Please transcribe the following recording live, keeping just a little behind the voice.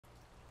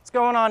What's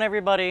going on,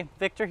 everybody?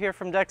 Victor here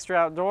from Dexter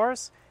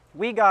Outdoors.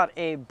 We got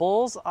a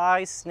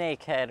bullseye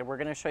snakehead. We're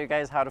going to show you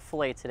guys how to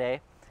fillet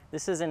today.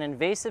 This is an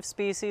invasive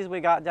species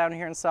we got down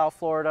here in South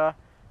Florida.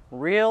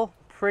 Real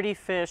pretty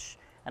fish,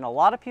 and a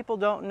lot of people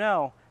don't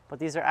know, but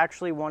these are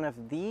actually one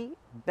of the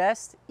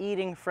best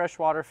eating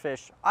freshwater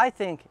fish, I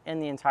think,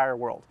 in the entire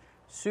world.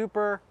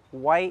 Super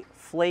white,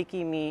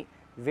 flaky meat,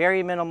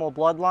 very minimal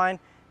bloodline.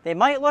 They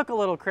might look a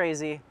little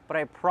crazy, but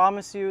I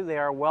promise you they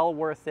are well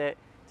worth it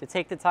to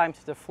take the time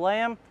to fillet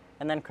them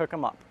and then cook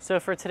them up. So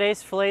for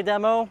today's fillet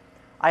demo,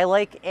 I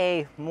like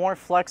a more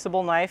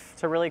flexible knife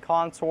to really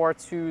contour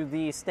to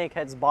the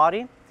snakehead's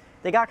body.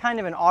 They got kind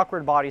of an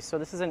awkward body, so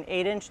this is an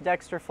 8-inch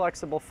Dexter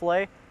flexible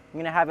fillet. I'm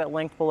gonna have it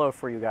linked below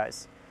for you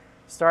guys.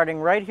 Starting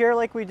right here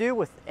like we do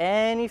with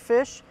any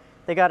fish,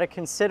 they got a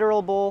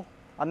considerable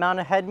amount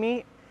of head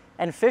meat,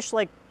 and fish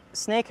like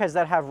snakeheads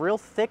that have real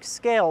thick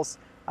scales,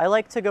 I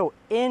like to go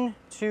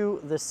into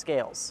the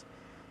scales.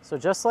 So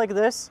just like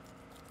this,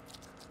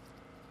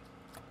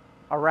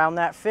 around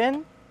that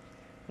fin.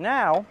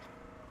 Now,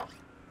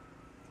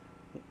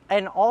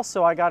 and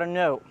also I got a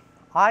note,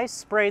 I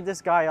sprayed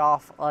this guy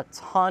off a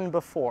ton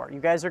before. You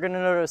guys are gonna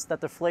notice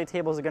that the fillet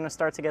tables are gonna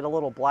start to get a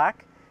little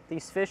black.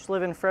 These fish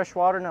live in fresh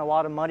water in a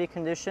lot of muddy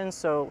conditions,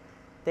 so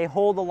they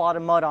hold a lot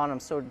of mud on them.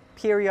 So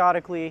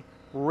periodically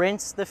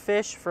rinse the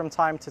fish from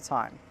time to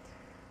time.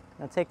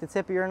 Now take the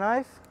tip of your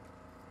knife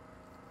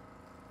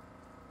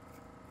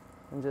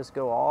and just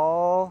go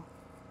all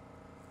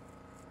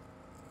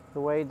the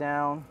way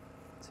down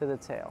to the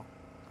tail.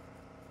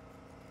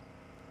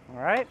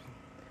 All right,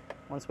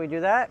 once we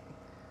do that,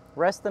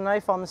 rest the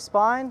knife on the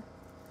spine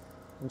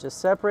and just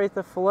separate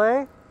the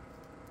fillet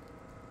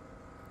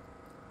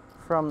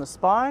from the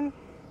spine.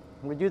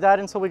 We do that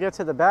until we get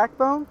to the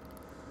backbone.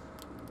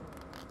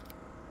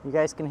 You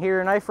guys can hear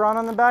your knife run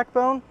on the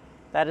backbone.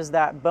 That is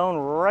that bone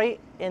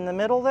right in the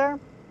middle there.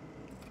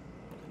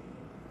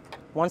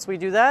 Once we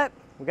do that,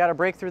 we got to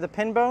break through the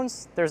pin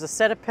bones. There's a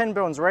set of pin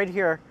bones right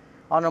here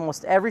on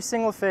almost every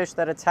single fish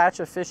that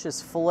attach a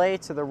fish's fillet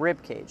to the rib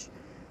cage.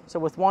 So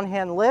with one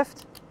hand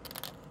lift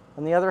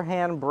and the other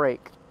hand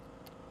break.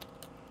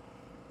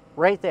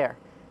 Right there.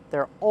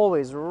 They're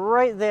always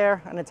right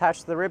there and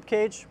attached to the rib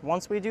cage.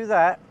 Once we do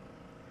that,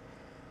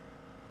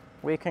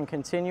 we can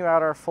continue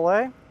out our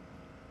fillet.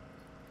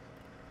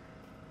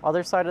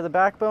 Other side of the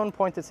backbone,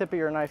 point the tip of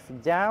your knife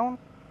down.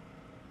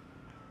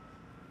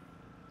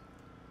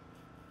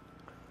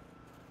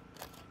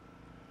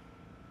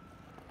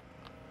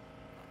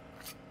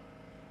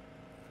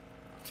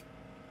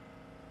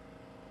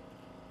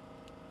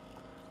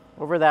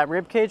 Over that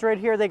rib cage right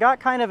here, they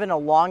got kind of an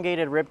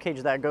elongated rib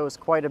cage that goes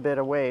quite a bit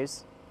of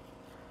ways.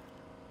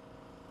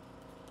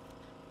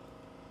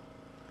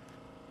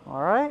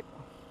 All right.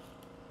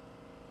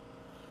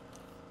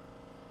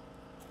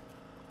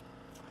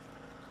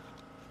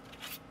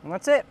 And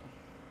that's it.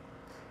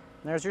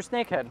 There's your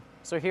snakehead.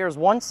 So here's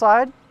one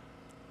side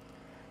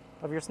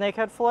of your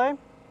snakehead fillet.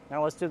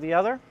 Now let's do the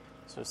other.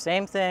 So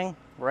same thing,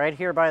 right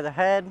here by the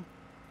head.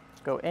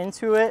 Go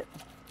into it,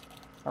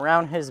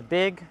 around his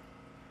big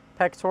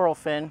pectoral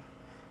fin.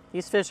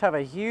 These fish have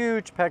a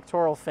huge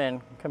pectoral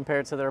fin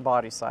compared to their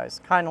body size,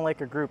 kind of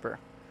like a grouper.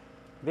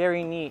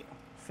 Very neat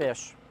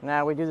fish.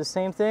 Now we do the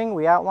same thing.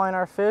 We outline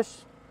our fish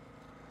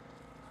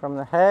from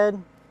the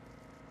head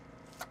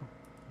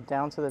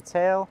down to the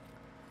tail.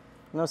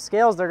 And those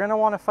scales, they're gonna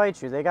want to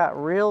fight you. They got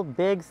real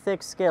big,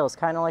 thick scales,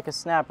 kind of like a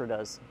snapper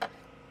does.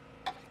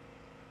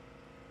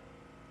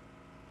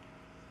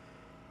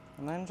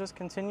 And then just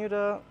continue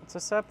to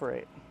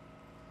separate.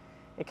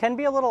 It can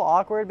be a little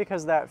awkward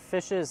because that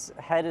fish's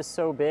head is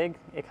so big,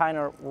 it kind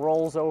of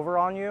rolls over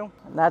on you.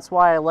 And that's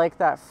why I like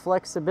that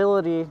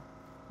flexibility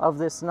of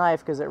this knife,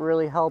 because it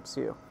really helps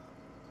you.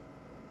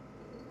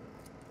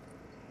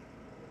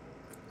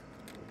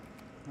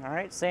 All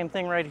right, same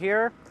thing right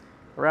here,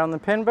 around the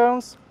pin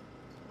bones.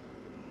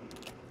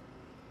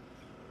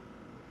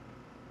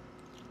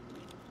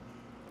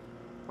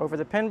 Over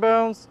the pin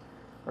bones,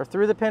 or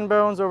through the pin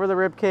bones, over the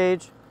rib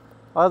cage,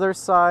 other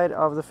side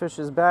of the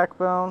fish's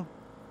backbone.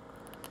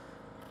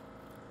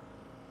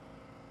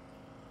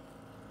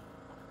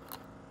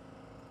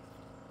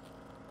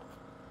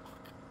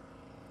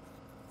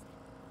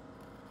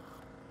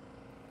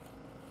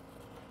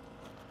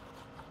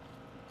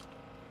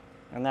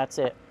 And that's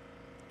it.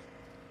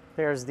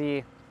 There's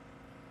the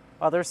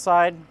other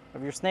side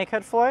of your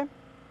snakehead fillet.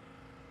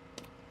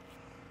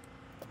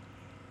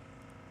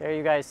 There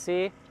you guys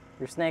see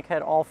your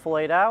snakehead all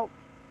filleted out.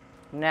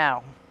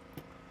 Now,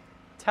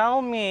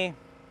 tell me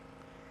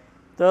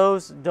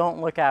those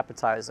don't look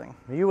appetizing.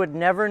 You would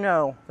never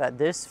know that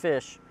this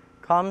fish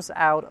comes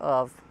out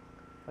of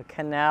a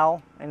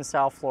canal in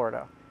South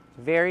Florida.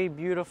 Very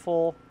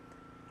beautiful,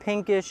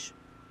 pinkish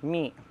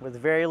meat with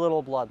very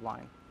little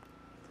bloodline.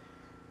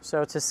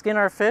 So to skin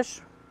our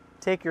fish,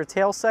 take your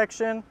tail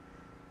section,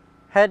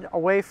 head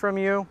away from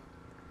you,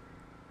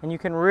 and you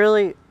can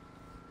really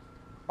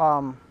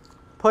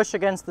push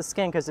against the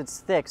skin because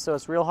it's thick, so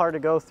it's real hard to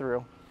go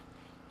through.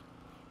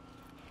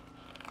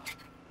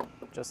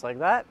 Just like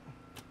that.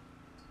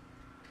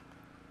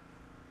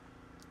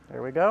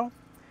 There we go.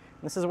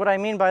 This is what I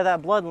mean by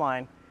that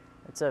bloodline.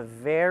 It's a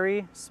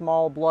very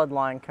small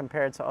bloodline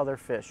compared to other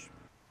fish.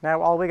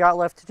 Now all we got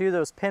left to do,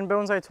 those pin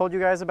bones I told you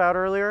guys about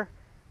earlier,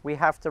 we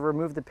have to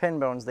remove the pin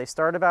bones. They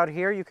start about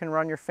here. You can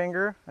run your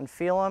finger and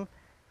feel them.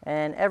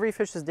 And every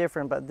fish is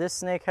different, but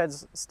this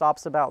snakehead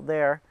stops about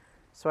there.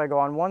 So I go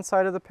on one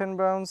side of the pin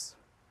bones,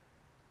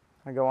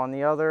 I go on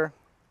the other,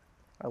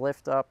 I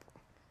lift up,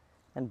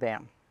 and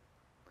bam.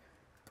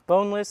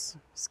 Boneless,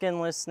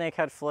 skinless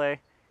snakehead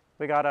fillet.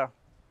 We gotta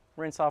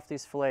rinse off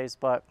these fillets,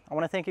 but I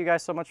wanna thank you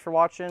guys so much for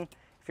watching.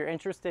 If you're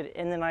interested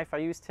in the knife I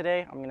used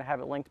today, I'm gonna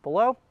have it linked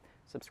below.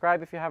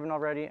 Subscribe if you haven't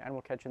already, and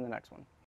we'll catch you in the next one.